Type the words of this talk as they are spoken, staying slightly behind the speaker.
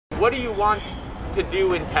what do you want to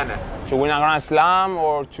do in tennis? To win a Grand Slam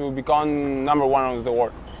or to become #1 of the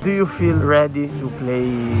world. Do you feel ready to play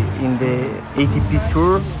in the ATP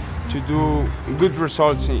Tour? To do good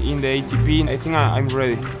results in the ATP, I think I'm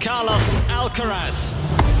ready. Carlos Alcaraz,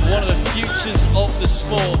 one of the futures of the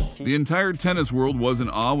sport. The entire tennis world was in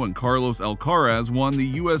awe when Carlos Alcaraz won the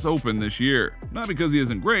US Open this year. Not because he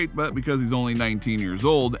isn't great, but because he's only 19 years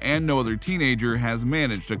old and no other teenager has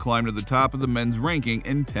managed to climb to the top of the men's ranking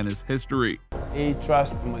in tennis history. I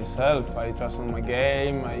trust myself, I trust on my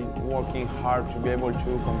game, I'm working hard to be able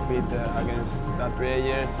to compete against that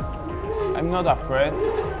players. I'm not afraid.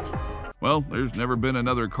 Well, there's never been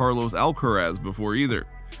another Carlos Alcaraz before either.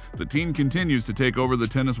 The teen continues to take over the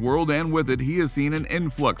tennis world, and with it, he has seen an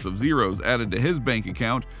influx of zeros added to his bank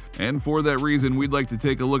account, and for that reason, we'd like to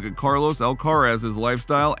take a look at Carlos Alcaraz's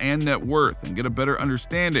lifestyle and net worth and get a better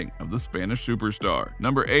understanding of the Spanish superstar.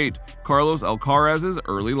 Number 8. Carlos Alcaraz's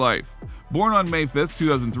early life. Born on May 5,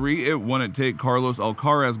 2003, it wouldn't take Carlos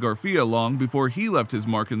Alcaraz Garfia long before he left his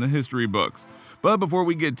mark in the history books. But before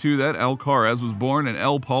we get to that, Alcaraz was born in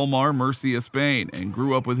El Palmar, Murcia, Spain, and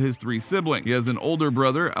grew up with his 3 siblings. He has an older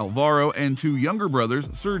brother, Alvaro, and 2 younger brothers,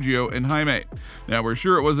 Sergio and Jaime. Now, we're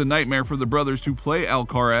sure it was a nightmare for the brothers to play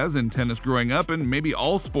Alcaraz in tennis growing up, and maybe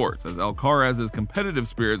all sports, as Alcaraz's competitive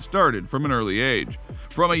spirit started from an early age.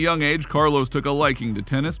 From a young age, Carlos took a liking to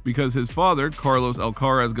tennis because his father, Carlos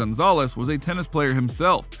Alcaraz Gonzalez, was a tennis player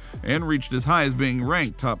himself, and reached as high as being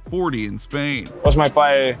ranked top 40 in Spain. It was my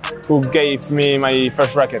father who gave me my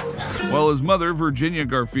first racket. While his mother, Virginia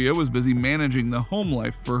Garfia, was busy managing the home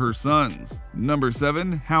life for her sons. Number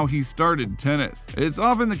 7. How he started tennis. It's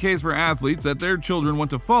often the case for athletes that their children want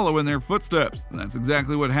to follow in their footsteps, and that's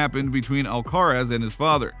exactly what happened between Alcaraz and his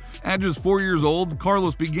father. At just 4 years old,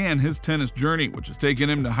 Carlos began his tennis journey, which has taken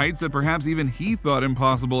him to heights that perhaps even he thought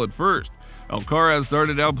impossible at first. Alcaraz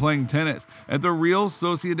started out playing tennis at the Real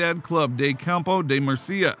Sociedad Club de Campo de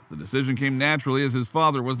Murcia. The decision came naturally as his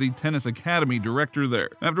father was the tennis academy director there.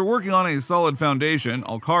 After working on a solid foundation,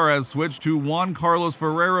 Alcaraz switched to Juan Carlos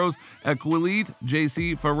Ferrero's Equilite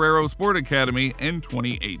JC Ferrero Sport Academy in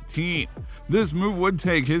 2018. This move would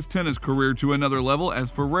take his tennis career to another level,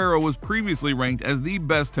 as Ferrero was previously ranked as the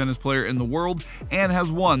best tennis player in the world and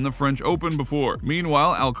has won the French Open before.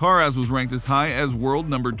 Meanwhile, Alcaraz was ranked as high as world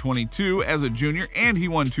number 22 as a junior, and he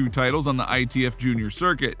won 2 titles on the ITF junior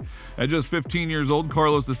circuit. At just 15 years old,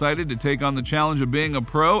 Carlos decided to take on the challenge of being a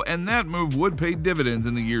pro, and that move would pay dividends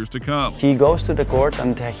in the years to come. He goes to the court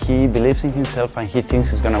and he believes in himself and he thinks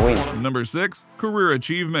he's gonna win. Number 6. Career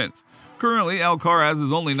achievements. Currently, Alcaraz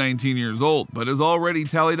is only 19 years old, but has already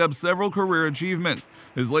tallied up several career achievements,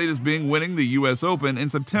 his latest being winning the US Open in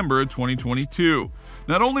September of 2022.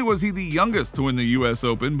 Not only was he the youngest to win the US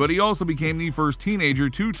Open, but he also became the first teenager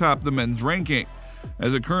to top the men's ranking.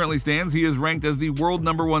 As it currently stands, he is ranked as the world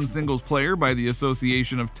 #1 singles player by the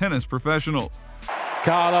Association of Tennis Professionals.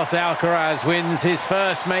 Carlos Alcaraz wins his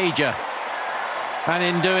first major, and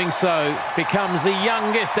in doing so becomes the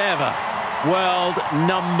youngest ever world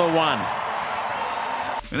 #1.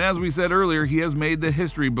 And as we said earlier, he has made the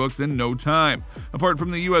history books in no time. Apart from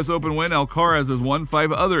the US Open win, Alcaraz has won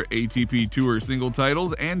 5 other ATP Tour single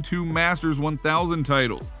titles and 2 Masters 1000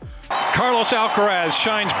 titles. Carlos Alcaraz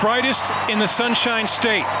shines brightest in the Sunshine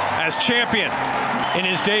State as champion in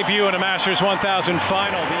his debut in a Masters 1000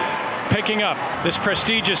 final, picking up this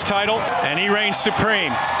prestigious title, and he reigns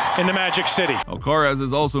supreme in the Magic City. Alcaraz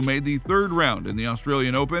has also made the 3rd round in the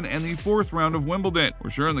Australian Open and the 4th round of Wimbledon. We're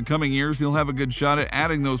sure in the coming years he'll have a good shot at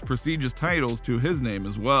adding those prestigious titles to his name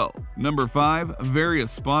as well. Number 5.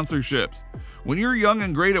 Various sponsorships. When you're young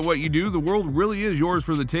and great at what you do, the world really is yours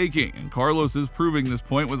for the taking, and Carlos is proving this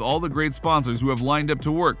point with all the great sponsors who have lined up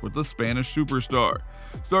to work with the Spanish superstar.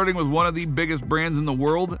 Starting with one of the biggest brands in the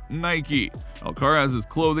world, Nike. Alcaraz's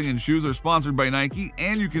clothing and shoes are sponsored by Nike,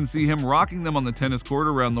 and you can see him rocking them on the tennis court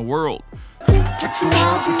around the world.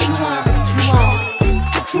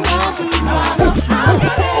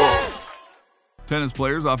 Tennis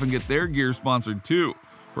players often get their gear sponsored too.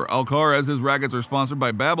 For Alcaraz, his rackets are sponsored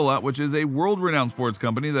by Babolat, which is a world-renowned sports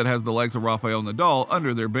company that has the likes of Rafael Nadal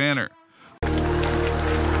under their banner.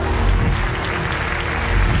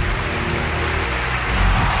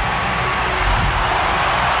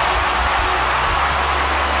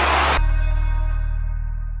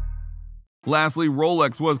 Lastly,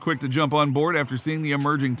 Rolex was quick to jump on board after seeing the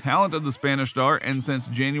emerging talent of the Spanish star, and since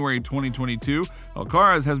January 2022,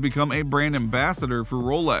 Alcaraz has become a brand ambassador for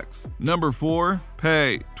Rolex. Number 4.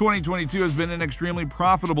 Pay. 2022 has been an extremely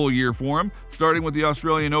profitable year for him. Starting with the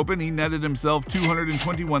Australian Open, he netted himself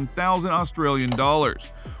 $221,000 Australian dollars.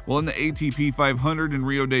 While in the ATP 500 in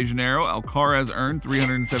Rio de Janeiro, Alcaraz earned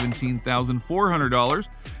 $317,400.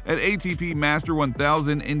 At ATP Master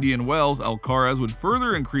 1000 Indian Wells, Alcaraz would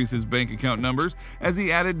further increase his bank account numbers as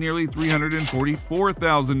he added nearly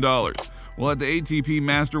 $344,000. While at the ATP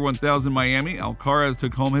Master 1000 Miami, Alcaraz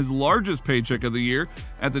took home his largest paycheck of the year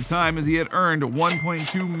at the time, as he had earned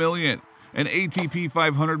 $1.2 million. In ATP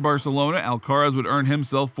 500 Barcelona, Alcaraz would earn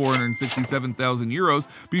himself 467,000 euros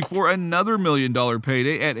before another $1 million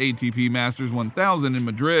payday at ATP Masters 1000 in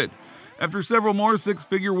Madrid. After several more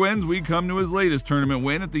six-figure wins, we come to his latest tournament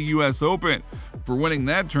win at the US Open. For winning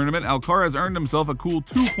that tournament, Alcaraz earned himself a cool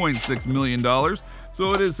 $2.6 million,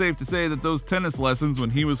 so it is safe to say that those tennis lessons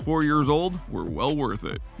when he was 4 years old were well worth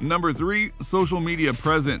it. Number 3, social media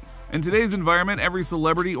presence. In today's environment, every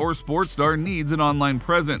celebrity or sports star needs an online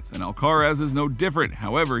presence, and Alcaraz is no different.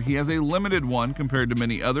 However, he has a limited one compared to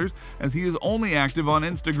many others, as he is only active on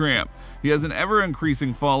Instagram. He has an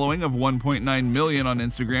ever-increasing following of 1.9 million on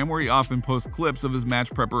Instagram, where he often posts clips of his match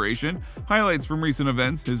preparation, highlights from recent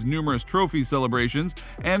events, his numerous trophy celebrations,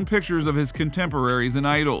 and pictures of his contemporaries and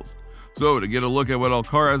idols. So, to get a look at what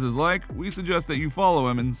Alcaraz is like, we suggest that you follow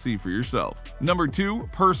him and see for yourself. Number 2,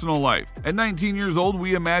 personal life. At 19 years old,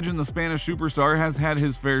 we imagine the Spanish superstar has had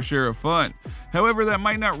his fair share of fun. However, that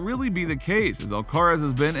might not really be the case, as Alcaraz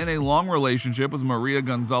has been in a long relationship with Maria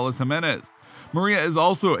Gonzalez Jimenez. Maria is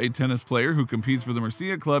also a tennis player who competes for the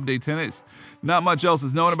Murcia Club de Tenis. Not much else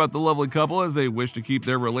is known about the lovely couple, as they wish to keep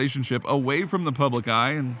their relationship away from the public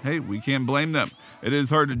eye, and hey, we can't blame them. It is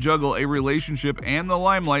hard to juggle a relationship and the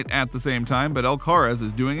limelight at the same time, but Alcaraz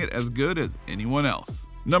is doing it as good as anyone else.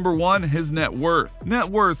 Number 1, his net worth. Net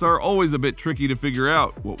worths are always a bit tricky to figure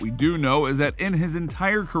out. What we do know is that in his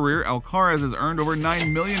entire career, Alcaraz has earned over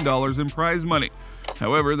 $9 million in prize money.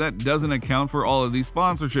 However, that doesn't account for all of the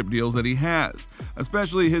sponsorship deals that he has,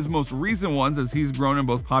 especially his most recent ones, as he's grown in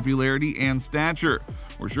both popularity and stature.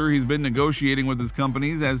 We're sure he's been negotiating with his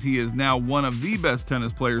companies, as he is now one of the best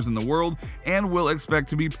tennis players in the world and will expect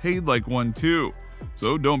to be paid like one too.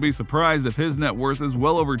 So don't be surprised if his net worth is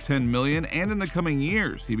well over $10 million, and in the coming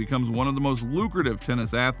years he becomes one of the most lucrative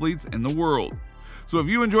tennis athletes in the world. So if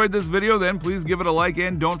you enjoyed this video, then please give it a like,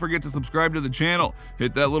 and don't forget to subscribe to the channel.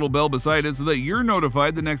 Hit that little bell beside it so that you're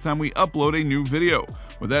notified the next time we upload a new video.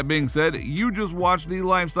 With that being said, you just watched the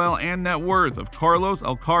lifestyle and net worth of Carlos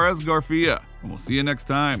Alcaraz Garfia, and we'll see you next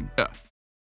time.